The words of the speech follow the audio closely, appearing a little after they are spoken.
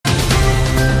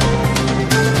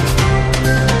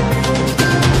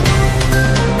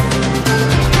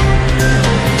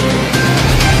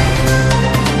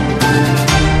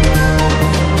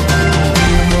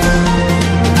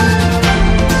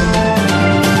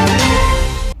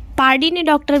પારડીની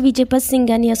doctor વિજયપત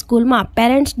Singhania સ્કૂલમાં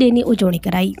parents ડેની ઉજવણી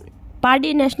કરાઈ। Pardi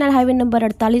national highway number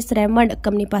 48 Raymond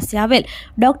company પાસે આવેલ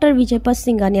ડોક્ટર વિજયપત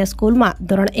સિંઘાનિયા સ્કૂલમાં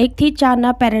ધોરણ 1 થી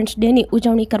 4ના પેરેન્ટ્સ ડેની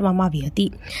ઉજવણી કરવામાં આવી હતી,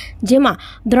 જેમાં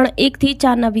ધોરણ 1 થી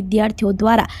 4ના વિદ્યાર્થીઓ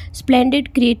દ્વારા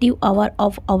સ્પ્લેન્ડિડ creative hour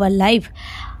of our life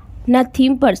ના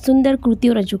થીમ પર સુંદર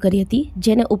કૃતિઓ રજૂ કરી હતી,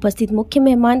 જેને ઉપસ્થિત મુખ્ય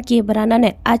મહેમાન કે બરાનાને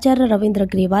આચાર્ય રવિન્દ્ર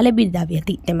ગ્રેવાલે બિરદાવી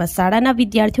હતી। તેમજ શાળાના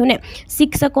વિદ્યાર્થીઓને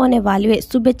શિક્ષકો અને વાલીઓએ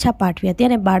શુભેચ્છા પાઠવી હતી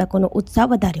અને બાળકોનો ઉત્સાહ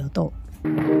વધાર્યો હતો।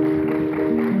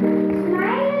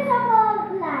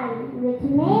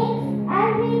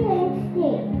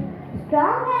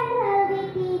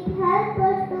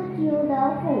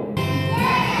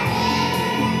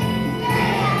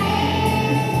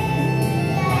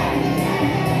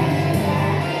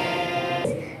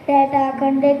 That are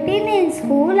conducted in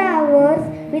school hours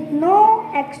with no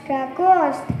extra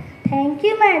cost. Thank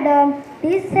you, madam.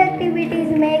 These activities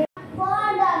make for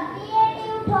the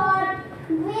creative thought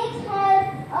which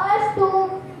help us to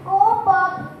cope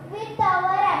up with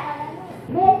our academic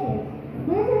basis.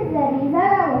 This is the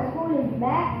reason our school is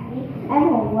back and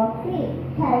homework free.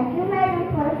 Thank you, madam,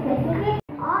 for specific.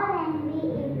 All and we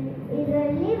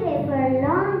eagerly wait for a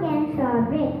long and short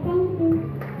break. Thank you.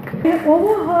 I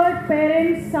overheard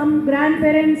parents, some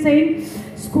grandparents saying,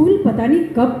 "School पता नहीं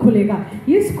कब खुलेगा,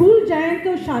 ये school जाए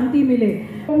तो शांति मिले."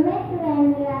 When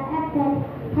we are absent,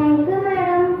 thank you,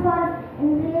 madam, for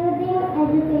including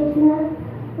educational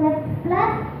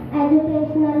plus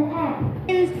educational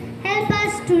apps. Help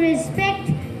us to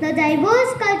respect the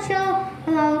diverse culture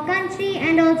of our country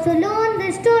and also learn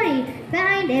the story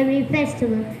behind every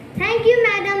festival. Thank you,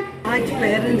 madam. आज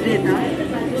parents day था,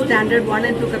 standard 1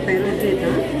 और 2 का parents day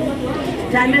था।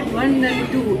 Standard 1 और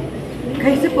 2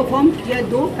 कैसे perform किया,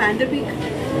 2 pandemic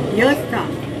years था,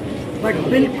 but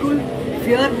बिल्कुल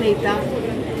फियर नहीं था,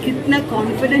 कितना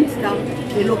कॉन्फिडेंस था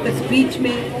ये लोग का स्पीच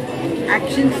में,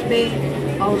 एक्शंस में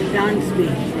और डांस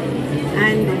में।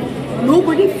 And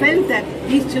nobody felt that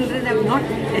these children have not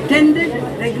attended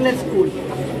regular school,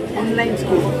 online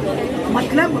school.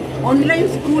 मतलब ऑनलाइन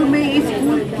स्कूल में ये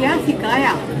स्कूल क्या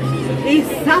सिखाया, ये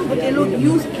सब ये लोग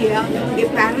यूज़ किया ये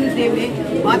पेरेंट्स डे में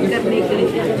बात करने के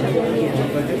लिए।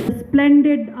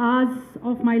 Splendid hours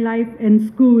of my life in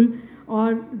school, or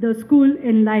the school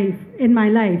in life, in my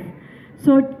life.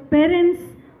 So parents,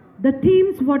 the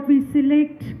themes what we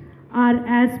select are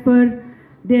as per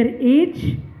their age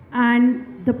and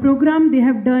the program they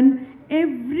have done.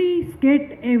 Every skit,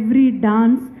 every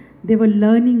dance, they were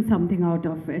learning something out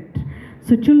of it.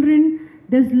 So children,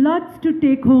 there's lots to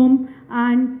take home,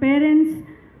 and parents,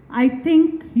 I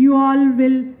think you all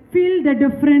will feel the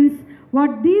difference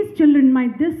what these children,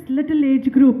 this little age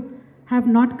group, have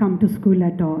not come to school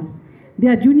at all. They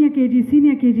are junior KG,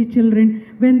 senior KG children.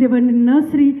 When they were in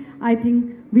nursery, I think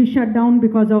we shut down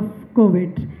because of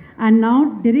COVID. And now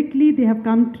directly they have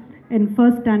come in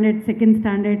first standard, second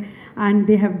standard, and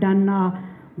they have done a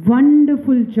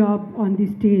wonderful job on the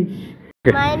stage.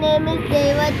 My name is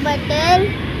Jaypat.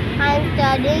 I am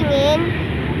studying in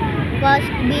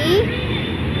first B,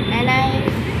 and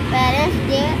Parents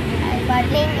Day. I am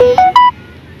participating in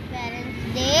Parents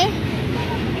Day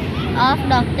of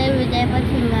Dr. Vijaypat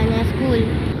Singhania School.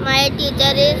 My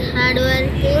teacher is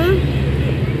hardworking.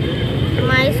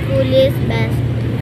 My school is best.